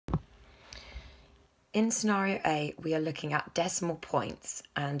In scenario A, we are looking at decimal points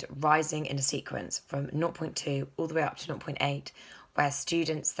and rising in a sequence from 0.2 all the way up to 0.8, where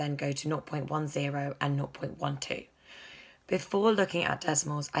students then go to 0.10 and 0.12. Before looking at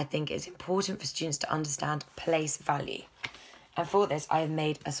decimals, I think it's important for students to understand place value. And for this, I have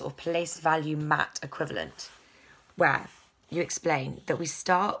made a sort of place value mat equivalent, where you explain that we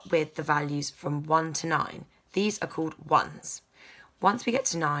start with the values from 1 to 9. These are called ones. Once we get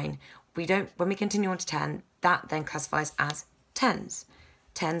to 9, when we continue on to 10, that then classifies as tens.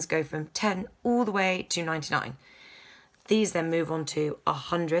 Tens go from 10 all the way to 99. These then move on to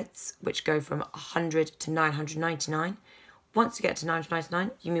hundreds, which go from 100 to 999. Once you get to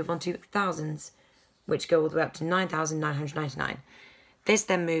 999, you move on to thousands, which go all the way up to 9,999. This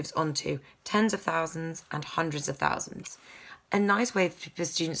then moves on to tens of thousands and hundreds of thousands. A nice way for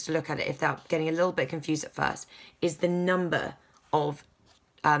students to look at it, if they're getting a little bit confused at first, is the number of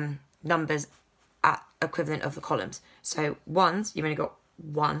numbers at equivalent of the columns. So ones, you've only got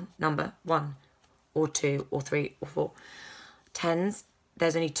one number, 1 or 2 or 3 or 4. Tens,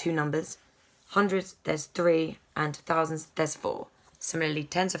 there's only 2 numbers. Hundreds, there's 3, and thousands, there's 4. Similarly,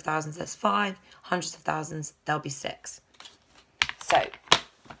 tens of thousands, there's 5. Hundreds of thousands, there'll be 6. So,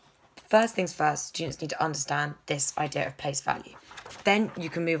 first things first, students need to understand this idea of place value. Then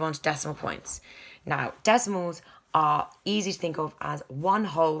you can move on to decimal points. Now, decimals are easy to think of as one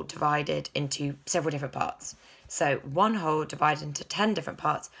whole divided into several different parts. So one whole divided into 10 different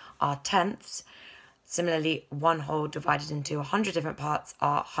parts are tenths. Similarly, one whole divided into 100 different parts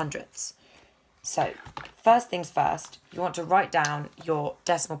are hundredths. So first things first, you want to write down your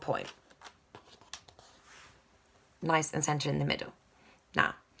decimal point. Nice and centered in the middle.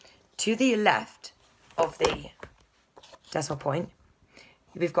 Now, to the left of the decimal point,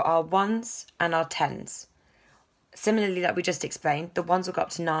 we've got our ones and our tens. Similarly, like we just explained, the ones will go up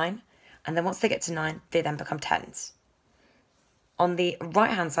to 9, and then once they get to 9, they then become tens. On the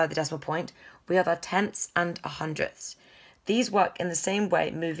right-hand side of the decimal point, we have our tenths and our hundredths. These work in the same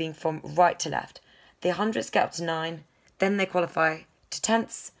way, moving from right to left. The hundredths get up to 9, then they qualify to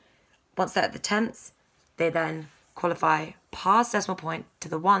tenths. Once they're at the tenths, they then qualify past decimal point to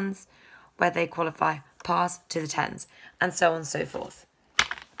the ones, where they qualify past to the tens, and so on and so forth.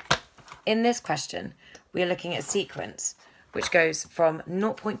 In this question, we are looking at a sequence which goes from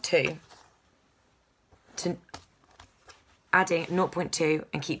 0.2 to adding 0.2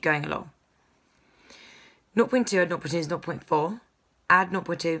 and keep going along. 0.2 add 0.2 is 0.4, add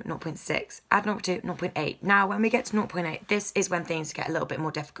 0.2, 0.6, add 0.2, 0.8. Now, when we get to 0.8, this is when things get a little bit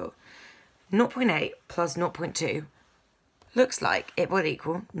more difficult. 0.8 plus 0.2 looks like it will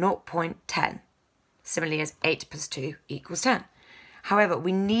equal 0.10, similarly as 8 plus 2 equals 10. However,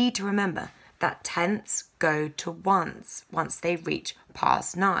 we need to remember that tenths go to ones once they reach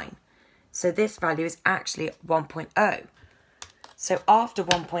past 9. So this value is actually 1.0. So after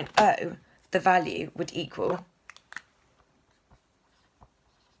 1.0, the value would equal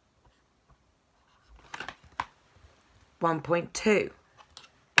 1.2,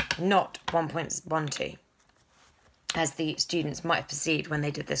 not 1.12, as the students might have perceived when they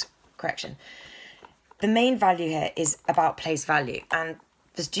did this correction. The main value here is about place value, and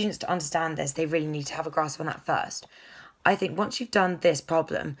for students to understand this, they really need to have a grasp on that first. I think once you've done this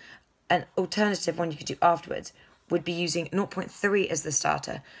problem, an alternative one you could do afterwards would be using 0.3 as the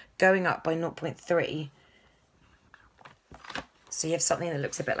starter, going up by 0.3. So you have something that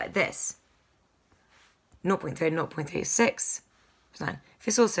looks a bit like this. 0.3, 0.36.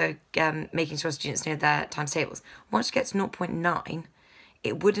 It's also making sure students know their times tables. Once you get to 0.9,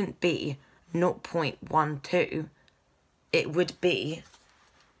 it wouldn't be 0.12. It would be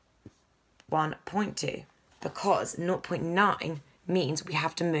 1.2, because 0.9 means we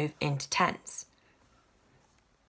have to move into tens.